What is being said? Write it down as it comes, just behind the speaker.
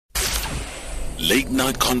Late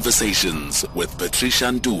Night Conversations with Patricia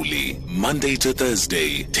Nduli, Monday to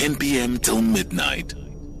Thursday, 10 p.m. till midnight.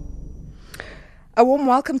 A warm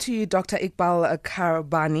welcome to you, Dr. Iqbal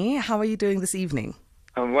Karbanee. How are you doing this evening?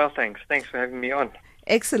 I'm well, thanks. Thanks for having me on.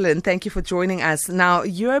 Excellent. Thank you for joining us. Now,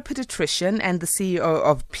 you're a pediatrician and the CEO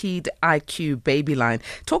of Paed-IQ BabyLine.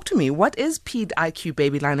 Talk to me. What is Paed-IQ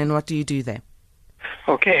BabyLine and what do you do there?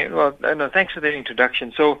 Okay. Well, no, thanks for that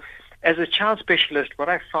introduction. So, as a child specialist, what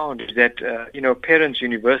I found is that, parents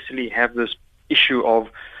universally have this issue of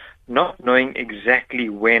not knowing exactly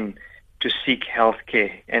when to seek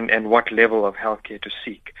healthcare and what level of healthcare to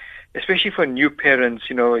seek. Especially for new parents,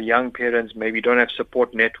 young parents maybe don't have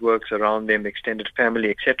support networks around them, extended family,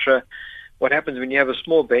 etc. What happens when you have a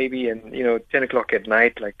small baby and, 10 o'clock at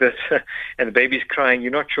night like this, and the baby's crying,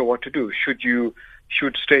 you're not sure what to do. Should you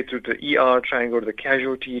shoot straight through to the ER, try and go to the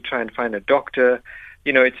casualty, try and find a doctor?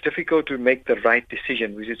 It's difficult to make the right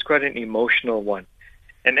decision because it's quite an emotional one.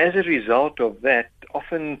 And as a result of that,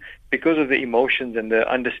 often because of the emotions and the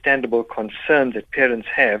understandable concerns that parents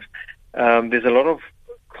have, there's a lot of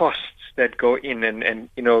costs that go in and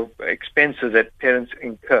expenses that parents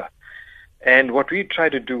incur. And what we try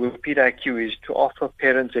to do with Paed-IQ is to offer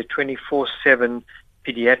parents a 24/7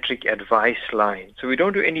 pediatric advice line. So we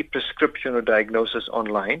don't do any prescription or diagnosis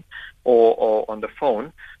online or on the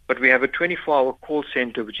phone, but we have a 24-hour call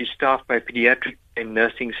center which is staffed by pediatric and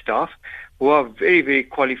nursing staff who are very, very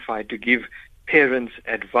qualified to give parents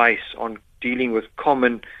advice on dealing with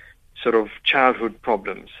common sort of childhood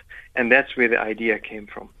problems. And that's where the idea came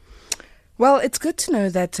from. Well, it's good to know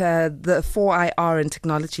that the 4IR and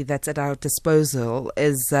technology that's at our disposal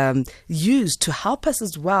is used to help us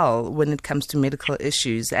as well when it comes to medical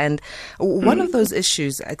issues. And one of those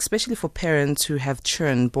issues, especially for parents who have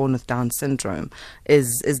children born with Down syndrome,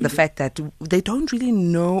 is the fact that they don't really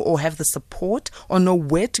know or have the support or know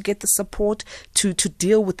where to get the support to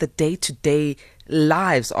deal with the day-to-day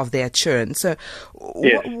lives of their children. So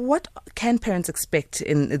yes. What can parents expect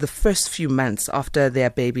in the first few months after their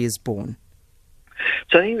baby is born?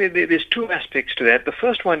 So I think there's two aspects to that. The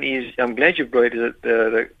first one is, I'm glad you brought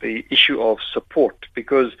the issue of support,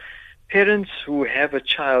 because parents who have a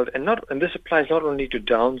child, and this applies not only to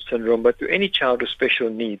Down syndrome, but to any child with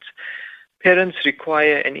special needs, parents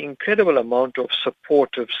require an incredible amount of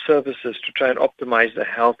supportive services to try and optimize the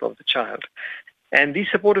health of the child. And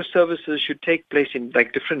these supportive services should take place in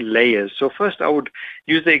different layers. So first I would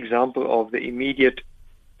use the example of the immediate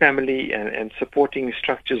family and supporting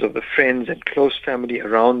structures of the friends and close family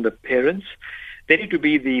around the parents. They need to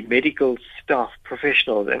be the medical staff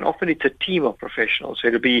professionals, and often it's a team of professionals. So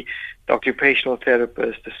it'll be the occupational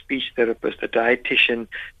therapist, the speech therapist, the dietitian,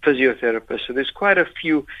 physiotherapist. So there's quite a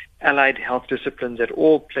few allied health disciplines that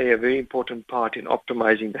all play a very important part in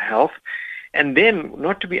optimizing the health. And then,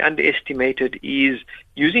 not to be underestimated, is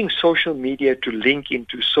using social media to link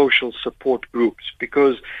into social support groups,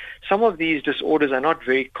 because some of these disorders are not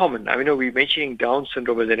very common. I mean, we're mentioning Down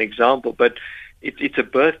syndrome as an example, but it's a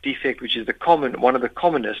birth defect which is one of the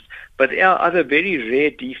commonest. But there are other very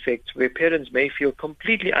rare defects where parents may feel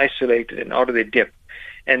completely isolated and out of their depth.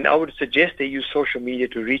 And I would suggest they use social media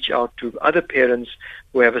to reach out to other parents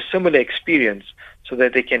who have a similar experience so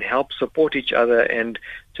that they can help support each other and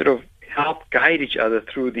sort of help guide each other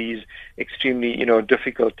through these extremely,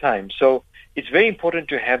 difficult times. So it's very important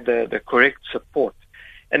to have the correct support.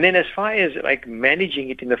 And then as far as managing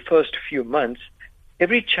it in the first few months,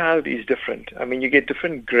 every child is different. I mean, you get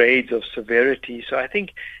different grades of severity. So I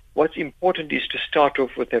think what's important is to start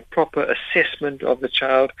off with a proper assessment of the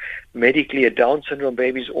child. Medically, a Down syndrome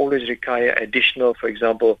babies always require additional, for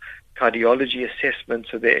example, cardiology assessment.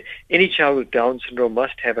 So any child with Down syndrome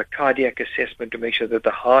must have a cardiac assessment to make sure that the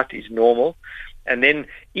heart is normal. And then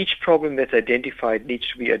each problem that's identified needs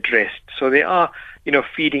to be addressed. So there are,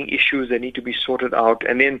 feeding issues that need to be sorted out.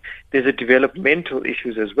 And then there's a developmental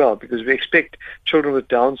issues as well, because we expect children with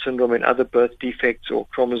Down syndrome and other birth defects or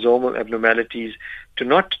chromosomal abnormalities to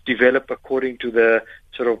not develop according to the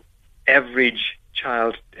sort of average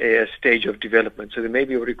child stage of development. So there may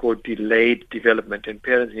be what we call delayed development, and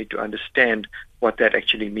parents need to understand what that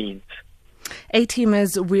actually means.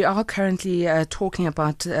 A-teamers, we are currently talking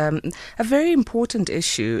about a very important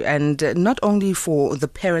issue, and not only for the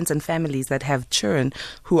parents and families that have children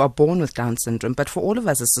who are born with Down syndrome, but for all of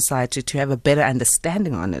us as a society to have a better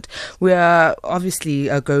understanding on it. We are obviously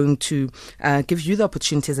going to give you the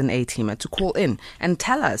opportunity as an A-teamer to call in and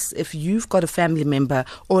tell us if you've got a family member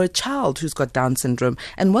or a child who's got Down syndrome,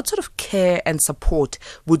 and what sort of care and support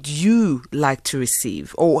would you like to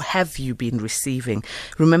receive, or have you been receiving.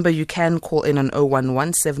 Remember, you can call call in on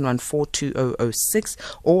 011-714-2006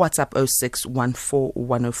 or WhatsApp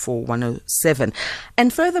 0614-104-107.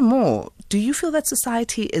 And furthermore, do you feel that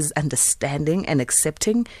society is understanding and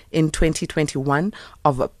accepting in 2021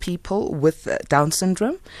 of people with Down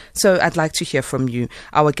syndrome? So I'd like to hear from you.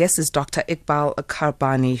 Our guest is Dr. Iqbal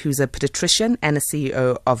Karbanee, who's a pediatrician and a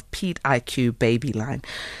CEO of Paed-IQ BabyLine.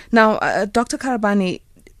 Now, Dr. Karbanee,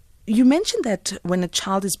 you mentioned that when a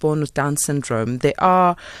child is born with Down syndrome,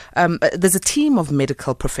 there's a team of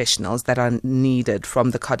medical professionals that are needed,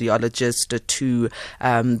 from the cardiologist to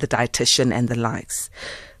the dietitian and the likes.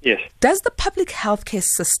 Yes. Does the public healthcare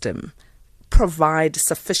system provide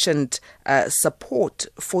sufficient support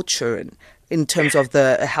for children in terms of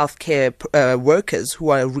the healthcare workers who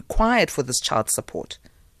are required for this child support?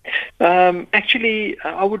 Actually,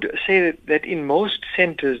 I would say that in most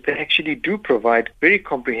centers, they actually do provide very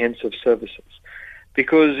comprehensive services.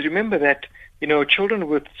 Because remember that, children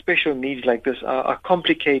with special needs like this are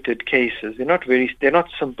complicated cases. They're not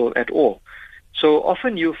simple at all. So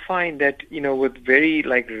often you find that, with very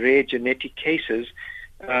rare genetic cases,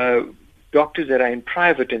 doctors that are in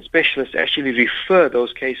private and specialists actually refer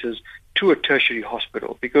those cases to a tertiary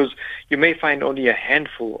hospital, because you may find only a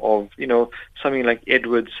handful of, something like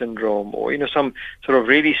Edwards syndrome or, some sort of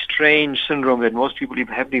really strange syndrome that most people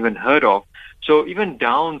haven't even heard of. So even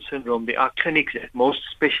Down syndrome, there are clinics at most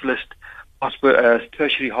specialist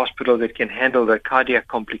tertiary hospitals that can handle the cardiac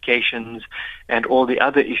complications and all the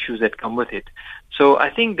other issues that come with it. So I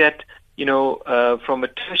think that, from a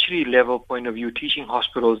tertiary level point of view, teaching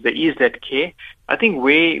hospitals, there is that care. I think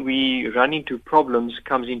where we run into problems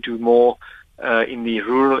comes into more in the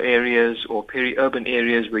rural areas or peri-urban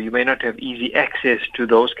areas where you may not have easy access to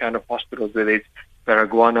those kind of hospitals, whether it's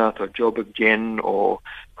Baragwanath or Joburg Gen or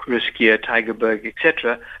Kuriskea, Tygerberg,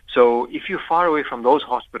 etc. So if you're far away from those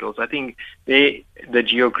hospitals, I think the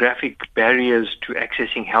geographic barriers to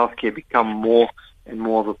accessing healthcare become more and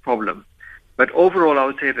more of a problem. But overall, I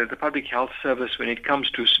would say that the public health service, when it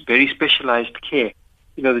comes to very specialized care,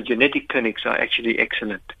 the genetic clinics are actually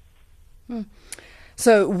excellent.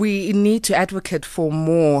 So we need to advocate for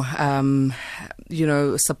more,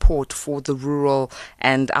 support for the rural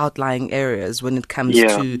and outlying areas when it comes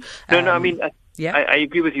to... I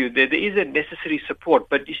agree with you. There is a necessary support,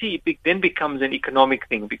 but you see, it then becomes an economic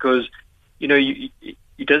thing because,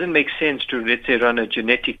 it doesn't make sense to, let's say, run a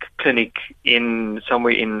genetic clinic in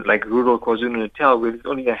somewhere in rural KwaZulu-Natal where there's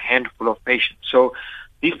only a handful of patients. So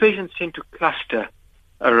these patients tend to cluster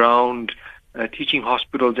around teaching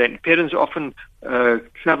hospitals, and parents often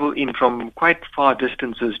travel in from quite far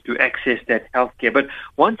distances to access that healthcare. But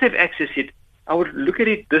once they've accessed it, I would look at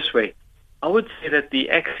it this way. I would say that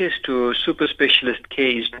the access to super specialist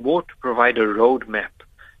care is more to provide a roadmap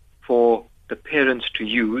for the parents to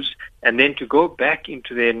use, and then to go back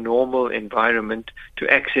into their normal environment to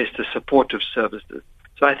access the supportive services.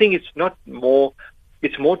 So I think it's more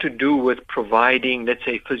to do with providing, let's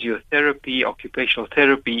say, physiotherapy, occupational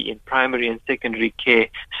therapy in primary and secondary care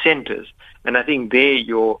centers. And I think there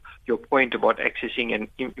your point about accessing and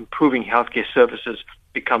improving healthcare services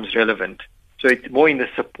becomes relevant. So it's more in the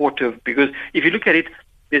supportive, because if you look at it,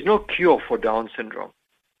 there's no cure for Down syndrome.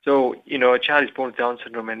 So, a child is born with Down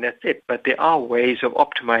syndrome and that's it. But there are ways of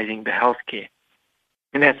optimizing the healthcare.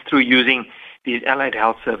 And that's through using these allied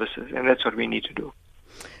health services. And that's what we need to do.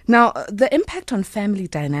 Now, the impact on family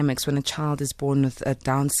dynamics when a child is born with a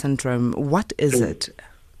Down syndrome, what is it?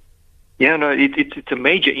 Yeah, no, it's a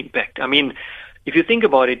major impact. I mean, if you think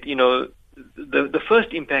about it, the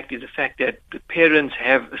first impact is the fact that the parents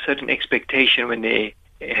have a certain expectation when they're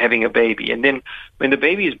having a baby. And then when the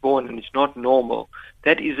baby is born and it's not normal,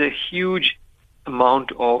 that is a huge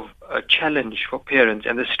amount of challenge for parents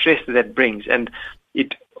and the stress that brings. And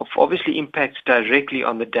it obviously impacts directly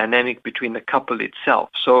on the dynamic between the couple itself.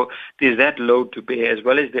 So there's that load to bear, as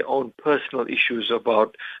well as their own personal issues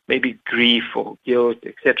about maybe grief or guilt,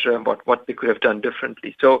 etc., about what they could have done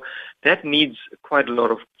differently. So that needs quite a lot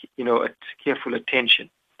of, careful attention.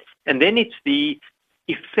 And then it's the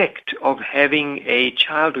effect of having a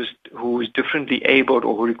child who is differently abled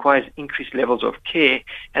or who requires increased levels of care,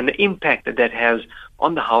 and the impact that has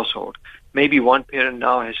on the household. Maybe one parent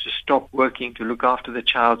now has to stop working to look after the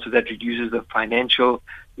child, so that reduces the financial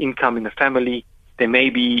income in the family. They may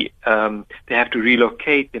be, they have to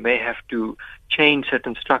relocate. They may have to change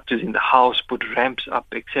certain structures in the house, put ramps up,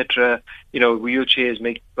 etc. Wheelchairs,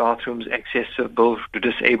 make bathrooms accessible to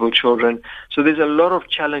disabled children. So there's a lot of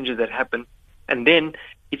challenges that happen. And then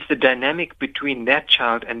it's the dynamic between that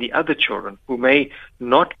child and the other children who may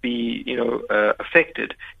not be,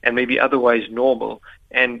 affected and maybe otherwise normal.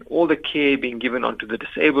 and all the care being given onto the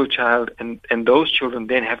disabled child, and those children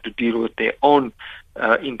then have to deal with their own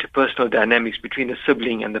interpersonal dynamics between the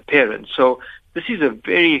sibling and the parent. So this is a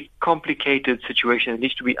very complicated situation. It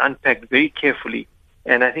needs to be unpacked very carefully,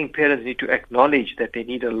 and I think parents need to acknowledge that they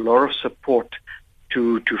need a lot of support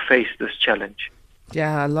to face this challenge.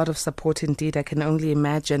 Yeah, a lot of support indeed. I can only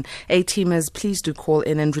imagine. A-teamers, please do call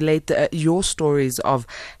in and relate your stories of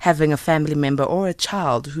having a family member or a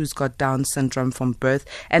child who's got Down syndrome from birth,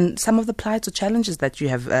 and some of the plights or challenges that you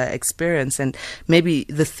have experienced, and maybe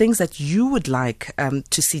the things that you would like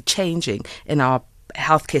to see changing in our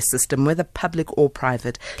healthcare system, whether public or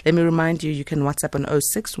private. Let me remind you, you can WhatsApp on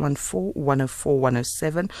 0614 104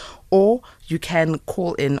 107, or you can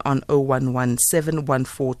call in on 0117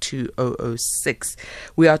 142 006.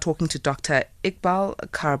 We are talking to Dr. Iqbal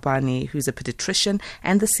Karbanee, who's a pediatrician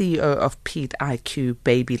and the CEO of Paed-IQ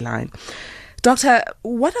BabyLine. Doctor,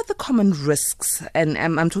 what are the common risks, and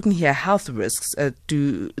I'm talking here health risks,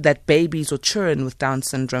 that babies or children with Down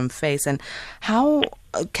syndrome face, and how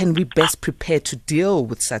can we best prepare to deal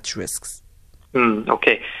with such risks?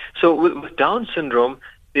 Okay. So with Down syndrome,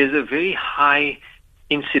 there's a very high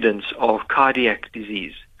incidence of cardiac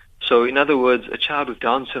disease. So in other words, a child with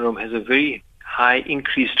Down syndrome has a very high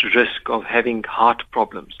increased risk of having heart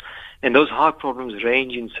problems. And those heart problems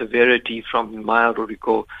range in severity from mild, what we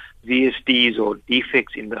call VSDs, or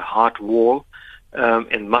defects in the heart wall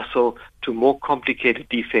and muscle, to more complicated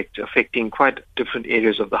defects affecting quite different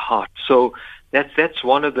areas of the heart. So that's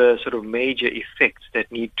one of the sort of major effects that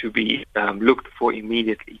need to be looked for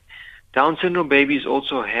immediately. Down syndrome babies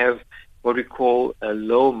also have what we call a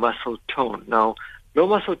low muscle tone. Now, low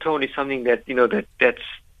muscle tone is something that, that's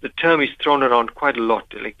the term is thrown around quite a lot.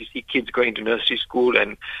 Like you see kids going to nursery school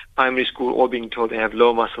and primary school all being told they have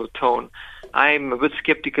low muscle tone. I'm a bit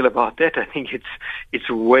skeptical about that. I think it's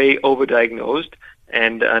way overdiagnosed,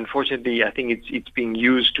 and unfortunately, I think it's being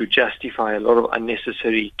used to justify a lot of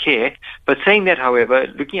unnecessary care. But saying that, however,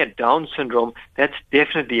 looking at Down syndrome, that's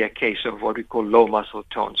definitely a case of what we call low muscle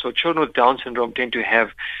tone. So children with Down syndrome tend to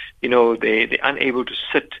have, they're unable to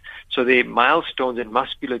sit. So their milestones and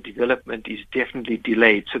muscular development is definitely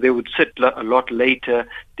delayed. So they would sit a lot later.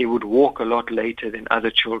 They would walk a lot later than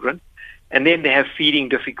other children. And then they have feeding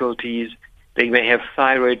difficulties. They may have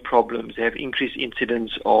thyroid problems. They have increased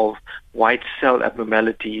incidence of white cell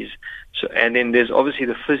abnormalities. So, and then there's obviously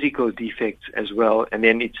the physical defects as well. And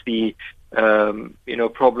then it's the,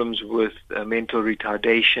 problems with mental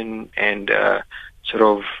retardation and a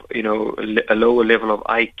lower level of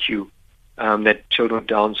IQ that children with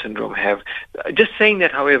Down syndrome have. Just saying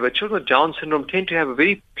that, however, children with Down syndrome tend to have a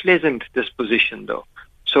very pleasant disposition, though.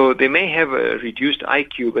 So they may have a reduced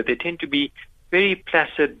IQ, but they tend to be very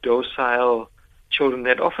placid, docile children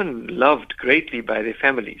that often loved greatly by their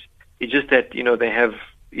families. It's just that, they have,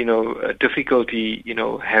 a difficulty,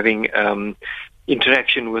 having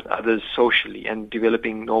interaction with others socially and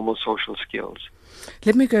developing normal social skills.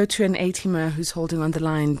 Let me go to an A-teamer who's holding on the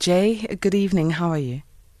line. Jay, good evening. How are you?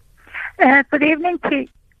 Good evening to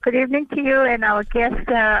you and our guest.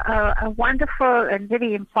 A wonderful and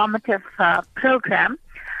very informative program.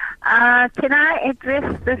 Can I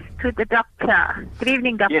address this to the doctor? Good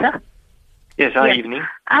evening, doctor. Yes, hi, evening.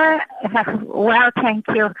 Well, thank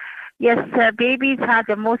you. Yes, babies are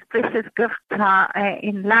the most precious gift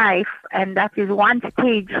in life, and that is one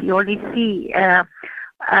stage you only see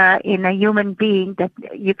in a human being that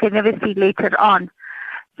you can never see later on.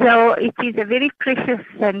 So it is a very precious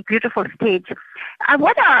and beautiful stage.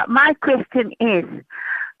 My question is,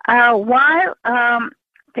 while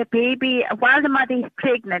the mother is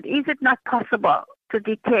pregnant, is it not possible to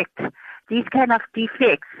detect these kind of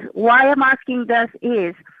defects? Why I'm asking this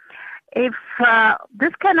is, if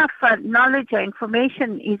this kind of knowledge or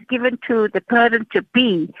information is given to the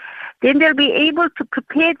parent-to-be, then they'll be able to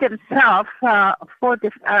prepare themselves for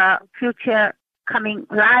the future coming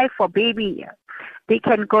life or baby. They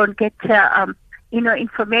can go and get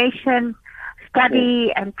information,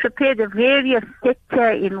 study, and prepare the various sector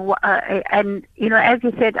and as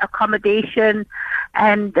you said, accommodation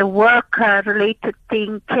and the work related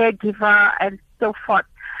thing, caregiver, and so forth.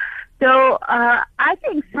 So I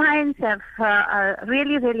think science have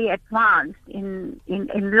really, really advanced in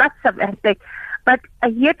lots of aspects. But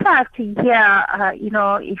yet I have to hear,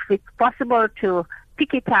 if it's possible to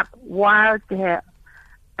pick it up while the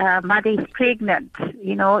mother is pregnant,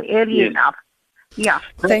 early enough. Yeah.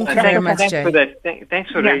 Thank you very much, Thanks Jay. for that. Thanks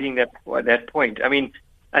for raising that point. I mean,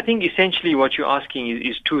 I think essentially what you're asking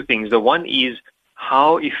is two things. The one is,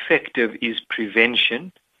 how effective is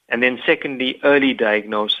prevention? And then secondly, early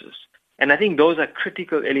diagnosis. And I think those are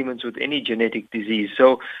critical elements with any genetic disease.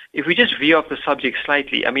 So if we just veer off the subject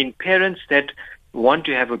slightly, I mean, parents that want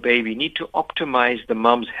to have a baby need to optimize the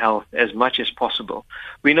mom's health as much as possible.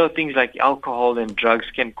 We know things like alcohol and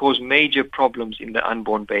drugs can cause major problems in the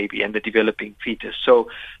unborn baby and the developing fetus. So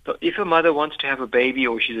if a mother wants to have a baby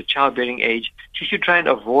or she's a childbearing age, she should try and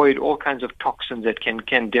avoid all kinds of toxins that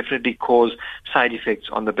can definitely cause side effects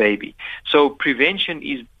on the baby. So prevention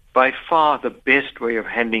is by far the best way of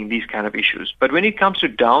handling these kind of issues. But when it comes to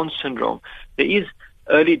Down syndrome, there is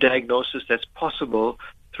early diagnosis that's possible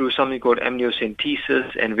through something called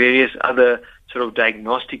amniocentesis and various other sort of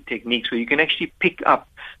diagnostic techniques where you can actually pick up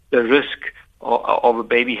the risk of a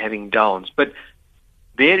baby having Downs. But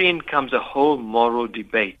therein comes a whole moral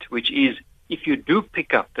debate, which is if you do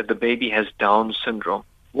pick up that the baby has Down syndrome,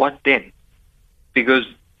 what then? Because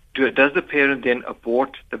does the parent then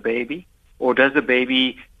abort the baby? Or does the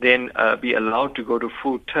baby then be allowed to go to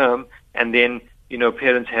full term and then,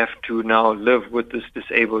 parents have to now live with this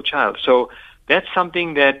disabled child? So that's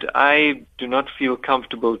something that I do not feel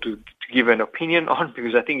comfortable to give an opinion on,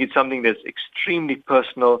 because I think it's something that's extremely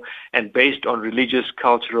personal and based on religious,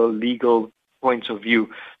 cultural, legal points of view.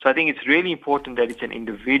 So I think it's really important that it's an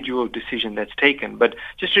individual decision that's taken. But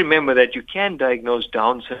just remember that you can diagnose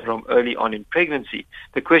Down syndrome early on in pregnancy.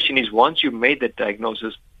 The question is, once you've made that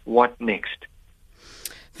diagnosis, what next?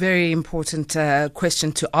 Very important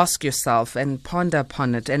question to ask yourself and ponder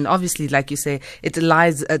upon it. And obviously, like you say, it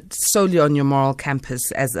lies solely on your moral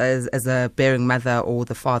compass as a bearing mother or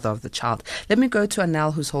the father of the child. Let me go to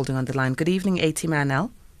Anel, who's holding on the line. Good evening, ATM Anel.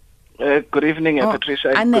 Good evening,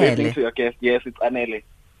 Patricia. Anele. Good evening to your guest. Yes, it's Anele.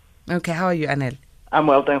 Okay, how are you, Anel? I'm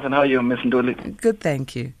well, thanks. And how are you, Miss Nduli? Good,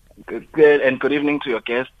 thank you. Good. And good evening to your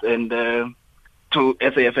guest and to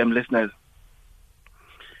SAFM listeners.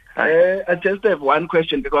 I just have one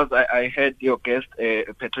question, because I heard your guest,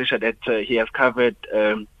 Patricia, that he has covered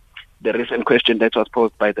the recent question that was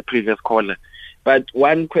posed by the previous caller. But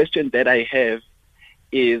one question that I have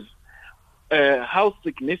is, how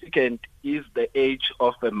significant is the age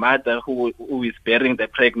of a mother who is bearing the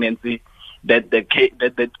pregnancy that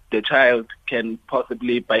the child can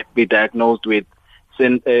possibly be diagnosed with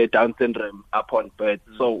Down syndrome upon birth?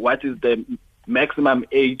 So what is the maximum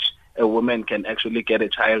age a woman can actually get a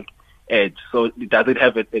child at? So does it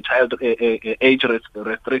have a child age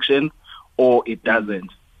restriction, or it doesn't?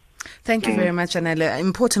 Thank you very much, Anela.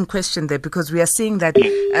 Important question there, because we are seeing that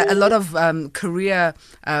a lot of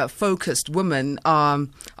career-focused women are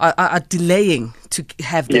delaying to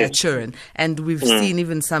have their children. And we've seen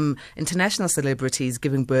even some international celebrities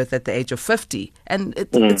giving birth at the age of 50, and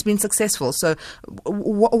it's been successful. So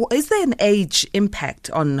is there an age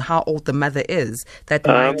impact on how old the mother is that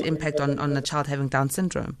might impact on the child having Down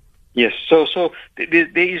syndrome? Yes, so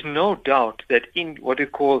there is no doubt that in what we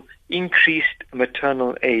call increased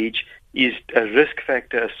maternal age is a risk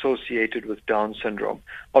factor associated with Down syndrome.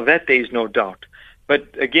 Of that, there is no doubt. But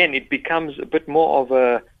again, it becomes a bit more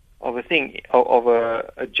of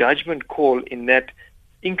a judgment call, in that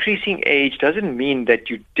increasing age doesn't mean that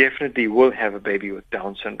you definitely will have a baby with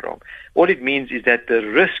Down syndrome. All it means is that the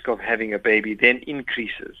risk of having a baby then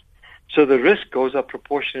increases. So the risk goes up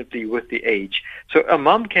proportionately with the age. So a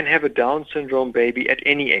mom can have a Down syndrome baby at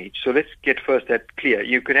any age. So let's get first that clear.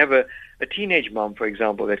 You could have a teenage mom, for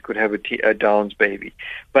example, that could have a Down's baby.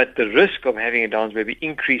 But the risk of having a Down's baby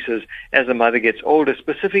increases as the mother gets older,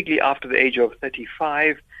 specifically after the age of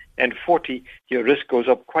 35 and 40, your risk goes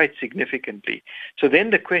up quite significantly. So then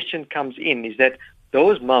the question comes in, is that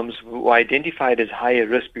those moms who are identified as higher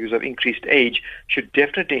risk because of increased age should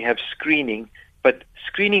definitely have screening. But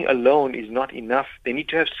screening alone is not enough. They need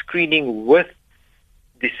to have screening with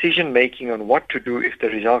decision-making on what to do if the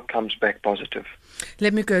result comes back positive.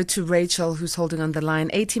 Let me go to Rachel, who's holding on the line.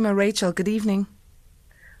 Atima, Rachel, good evening.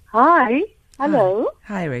 Hi. Hello.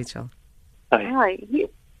 Hi, Rachel. Hi.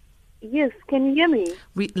 Yes, can you hear me?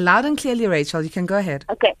 Loud and clearly, Rachel. You can go ahead.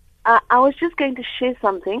 Okay. I was just going to share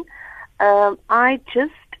something. I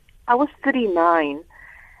was 39.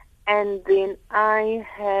 And then I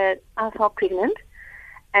felt pregnant,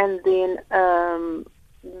 and then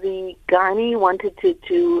the gynae wanted to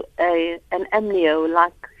do an amnio,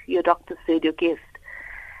 like your doctor said, your guest.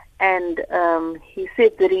 And he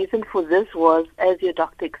said the reason for this was, as your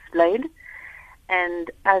doctor explained,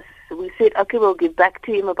 and as we said, okay, we'll get back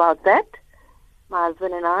to him about that, my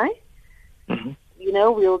husband and I. Mm-hmm.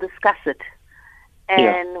 We'll discuss it.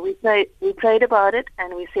 And we prayed about it,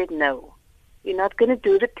 and we said no. We're not going to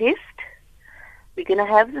do the test. We're going to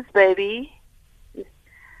have this baby,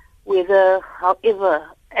 however.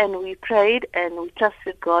 And we prayed and we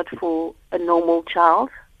trusted God for a normal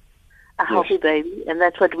child, a healthy baby, and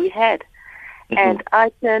that's what we had. and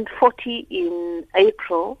I turned 40 in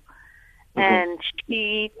April, and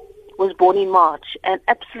she was born in March, and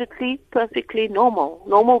absolutely perfectly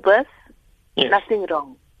normal birth, nothing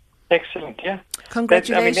wrong. Excellent, yeah.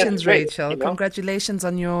 Congratulations, that's great, Rachel. Congratulations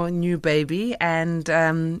on your new baby. And,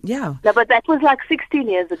 No, but that was like 16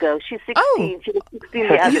 years ago. She's 16. Oh. She was 16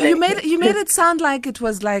 the other day. You made it sound like it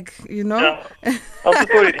was like, I also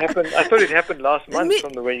thought it happened. I thought it happened last month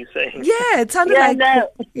from the way you're saying. Yeah, it sounded like, No.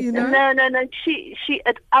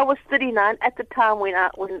 I was 39 at the time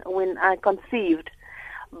when I conceived.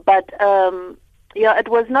 But, it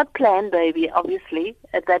was not planned, baby, obviously,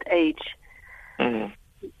 at that age.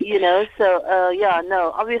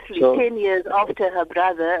 Obviously 10 years after her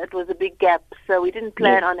brother, it was a big gap, so we didn't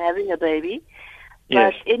plan on having a baby.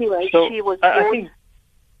 But anyway, she was born.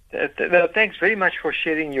 Thanks very much for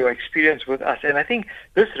sharing your experience with us. And I think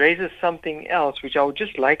this raises something else, which I would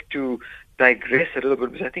just like to digress a little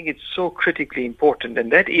bit, because I think it's so critically important,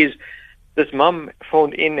 and that is this mum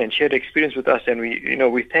phoned in and shared experience with us, and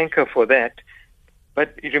we thank her for that.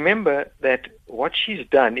 But remember that what she's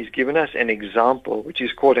done is given us an example, which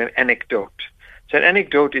is called an anecdote. So an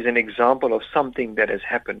anecdote is an example of something that has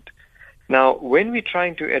happened. Now, when we're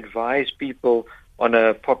trying to advise people on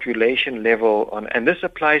a population level, and this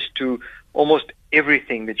applies to almost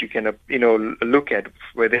everything that you can, look at,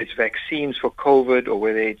 whether it's vaccines for COVID or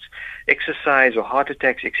whether it's exercise or heart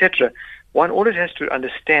attacks, etc., one always has to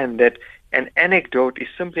understand that an anecdote is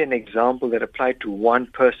simply an example that applied to one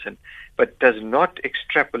person, but does not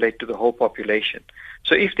extrapolate to the whole population.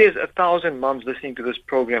 So if there's 1,000 moms listening to this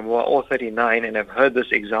program who are all 39 and have heard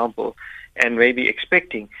this example and maybe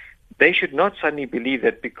expecting, they should not suddenly believe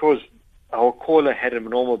that because our caller had a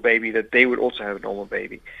normal baby that they would also have a normal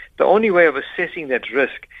baby. The only way of assessing that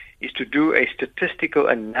risk is to do a statistical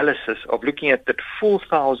analysis of looking at that full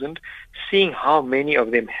 1,000, seeing how many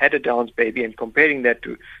of them had a Down's baby and comparing that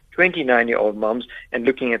to 29-year-old moms and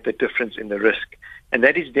looking at the difference in the risk. And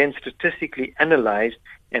that is then statistically analyzed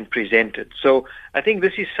and presented. So I think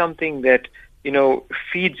this is something that,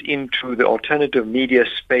 feeds into the alternative media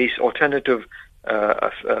space, alternative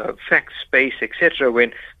fact space, etc.,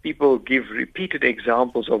 when people give repeated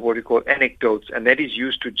examples of what we call anecdotes, and that is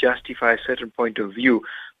used to justify a certain point of view.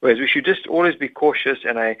 Whereas we should just always be cautious,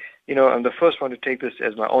 and I'm the first one to take this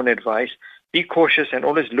as my own advice. Be cautious and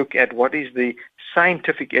always look at what is the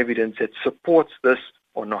scientific evidence that supports this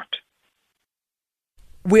or not.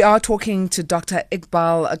 We are talking to Dr.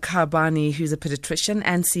 Iqbal Karbanee, who's a pediatrician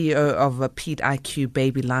and CEO of Paed-IQ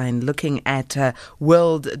BabyLine, looking at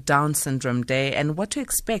World Down Syndrome Day and what to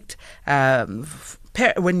expect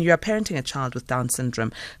when you are parenting a child with Down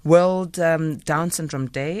syndrome. World Down Syndrome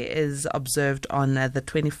Day is observed on the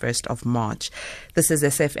 21st of March. This is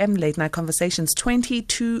SFM Late Night Conversations 20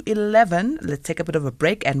 to 11. Let's take a bit of a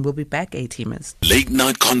break and we'll be back, A-Teamers. Late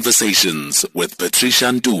Night Conversations with Patricia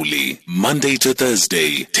Nduli, Monday to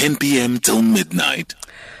Thursday, 10 p.m. till midnight.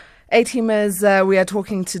 A-Teamers, we are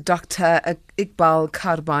talking to Dr. Iqbal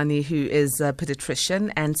Karbanee, who is a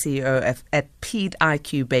pediatrician and CEO at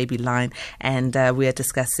Paed-IQ BabyLine, and we are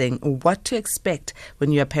discussing what to expect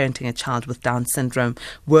when you are parenting a child with Down syndrome.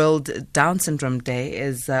 World Down Syndrome Day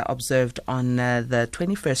is observed on the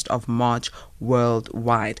 21st of March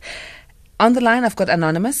worldwide. On the line, I've got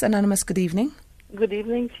Anonymous. Anonymous, good evening. Good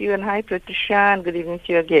evening to you, and hi, Patricia, and good evening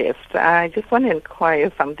to your guest. I just want to inquire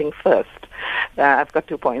something first. I've got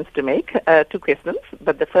 2 points to make, 2 questions.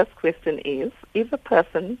 But the first question is, if a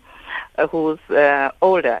person who's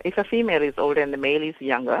older, if a female is older and the male is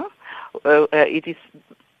younger, it is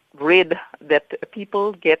read that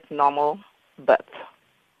people get normal birth.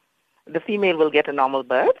 The female will get a normal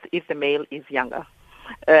birth if the male is younger.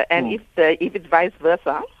 If it's vice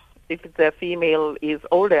versa, if the female is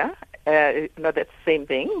older, that's the same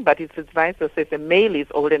thing, but it's vice versa. If the male is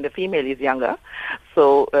older and the female is younger,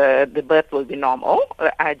 so the birth will be normal.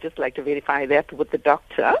 I'd just like to verify that with the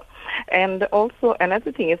doctor. And also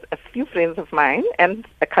another thing is a few friends of mine and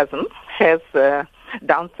a cousin has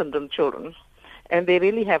Down syndrome children, and they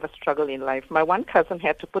really have a struggle in life. My one cousin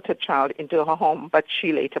had to put her child into her home, but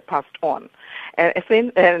she later passed on.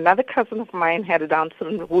 Another cousin of mine had a Down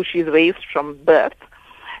syndrome who she's raised from birth.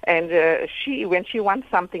 And when she wants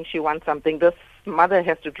something, this mother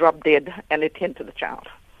has to drop dead and attend to the child.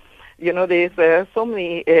 There's so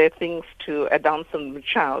many things to a Down syndrome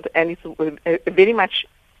child, and it's very much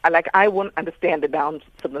like I won't understand the Down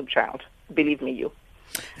syndrome child. Believe me, you.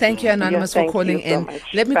 Thank you, Anonymous, for calling in. So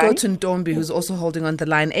Let me go to Ntombi, who's also holding on the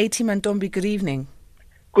line. A-Team and Ntombi, good evening.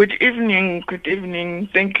 Good evening. Good evening.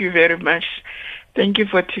 Thank you very much. Thank you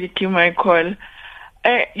for taking my call.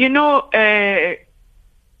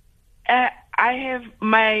 I have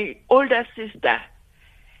my older sister.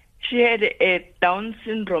 She had a Down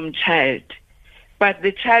syndrome child, but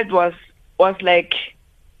the child was like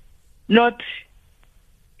not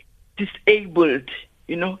disabled,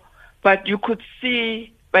 but you could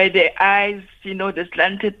see by the eyes, the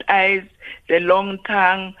slanted eyes, the long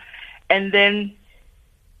tongue, and then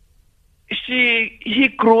he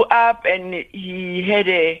grew up and he had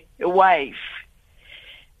a wife.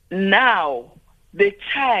 Now their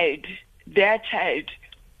child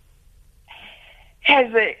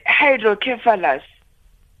has a hydrocephalus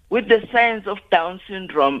with the signs of Down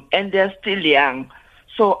syndrome, and they're still young.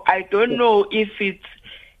 So I don't know if it's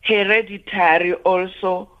hereditary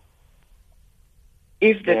also,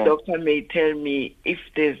 if the doctor may tell me if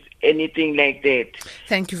there's anything like that.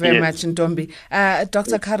 Thank you very much, Ntombi.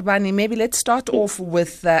 Dr. Karbanee, maybe let's start off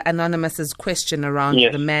with Anonymous's question around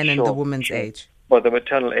the man and the woman's age. Well, the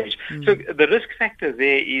maternal age. So the risk factor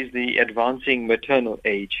there is the advancing maternal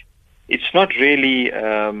age. It's not really,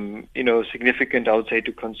 significant, I would say,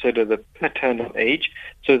 to consider the paternal age.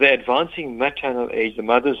 So the advancing maternal age, the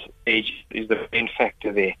mother's age, is the main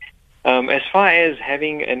factor there. As far as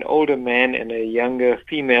having an older man and a younger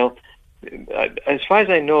female, as far as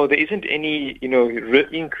I know, there isn't any,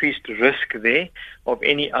 increased risk there of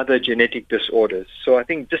any other genetic disorders. So I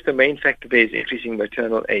think just the main factor there is increasing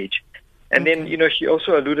maternal age. And then, she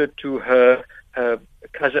also alluded to her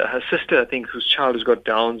cousin, her sister, I think, whose child has got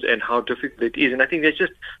Downs and how difficult it is. And I think that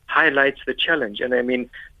just highlights the challenge. And I mean,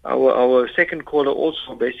 our second caller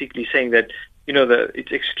also basically saying that,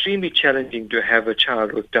 it's extremely challenging to have a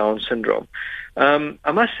child with Down syndrome.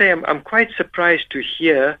 I must say I'm quite surprised to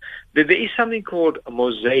hear that there is something called a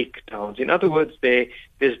mosaic Downs. In other words,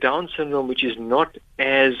 there's Down syndrome which is not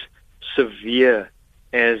as severe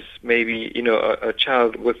as maybe, a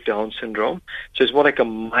child with Down syndrome. So it's more like a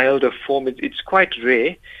milder form. It's quite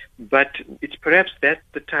rare, but it's perhaps that's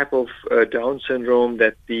the type of Down syndrome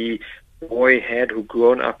that the boy had who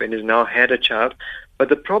grown up and has now had a child. But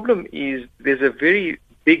the problem is there's a very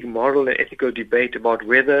big moral and ethical debate about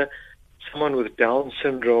whether someone with Down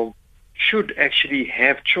syndrome should actually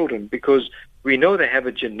have children, because we know they have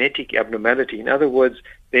a genetic abnormality. In other words,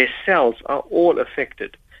 their cells are all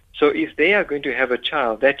affected. So if they are going to have a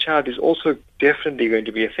child, that child is also definitely going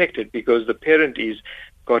to be affected because the parent is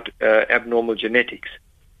got abnormal genetics.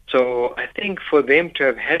 So I think for them to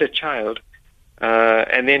have had a child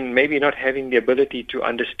and then maybe not having the ability to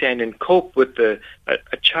understand and cope with a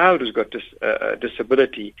child who's got this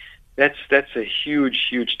disability, that's a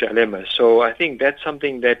huge dilemma. So I think that's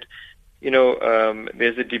something that,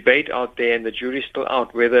 there's a debate out there and the jury's still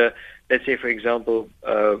out whether, let's say, for example,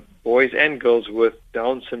 boys and girls with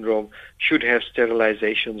Down syndrome should have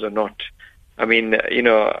sterilizations or not. I mean,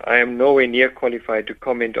 I am nowhere near qualified to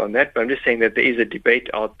comment on that, but I'm just saying that there is a debate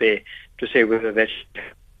out there to say whether that should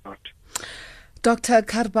have or not. Dr.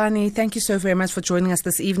 Karbanee, thank you so very much for joining us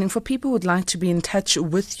this evening. For people who would like to be in touch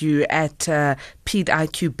with you at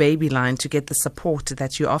Paed-IQ BabyLine to get the support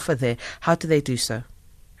that you offer there, how do they do so?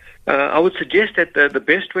 I would suggest that the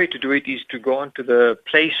best way to do it is to go onto the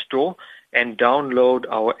Play Store and download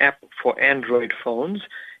our app for Android phones.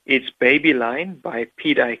 It's BabyLine by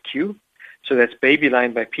Paed-IQ. So that's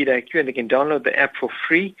BabyLine by Paed-IQ, and they can download the app for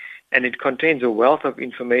free, and it contains a wealth of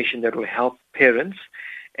information that will help parents.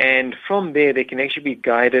 And from there, they can actually be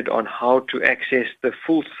guided on how to access the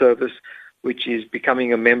full service, which is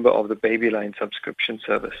becoming a member of the BabyLine subscription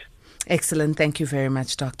service. Excellent. Thank you very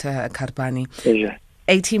much, Dr. Karbanee. Pleasure.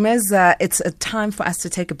 A-teamers, it's a time for us to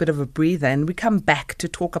take a bit of a breather, and we come back to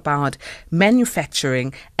talk about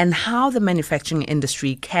manufacturing and how the manufacturing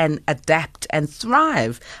industry can adapt and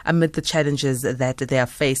thrive amid the challenges that they are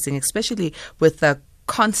facing, especially with the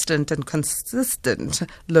constant and consistent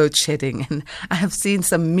load shedding. And I have seen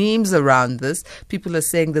some memes around this. People are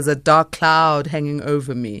saying there's a dark cloud hanging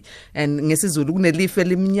over me, and that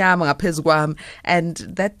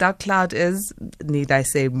dark cloud is, need I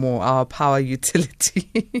say more, our power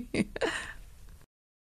utility.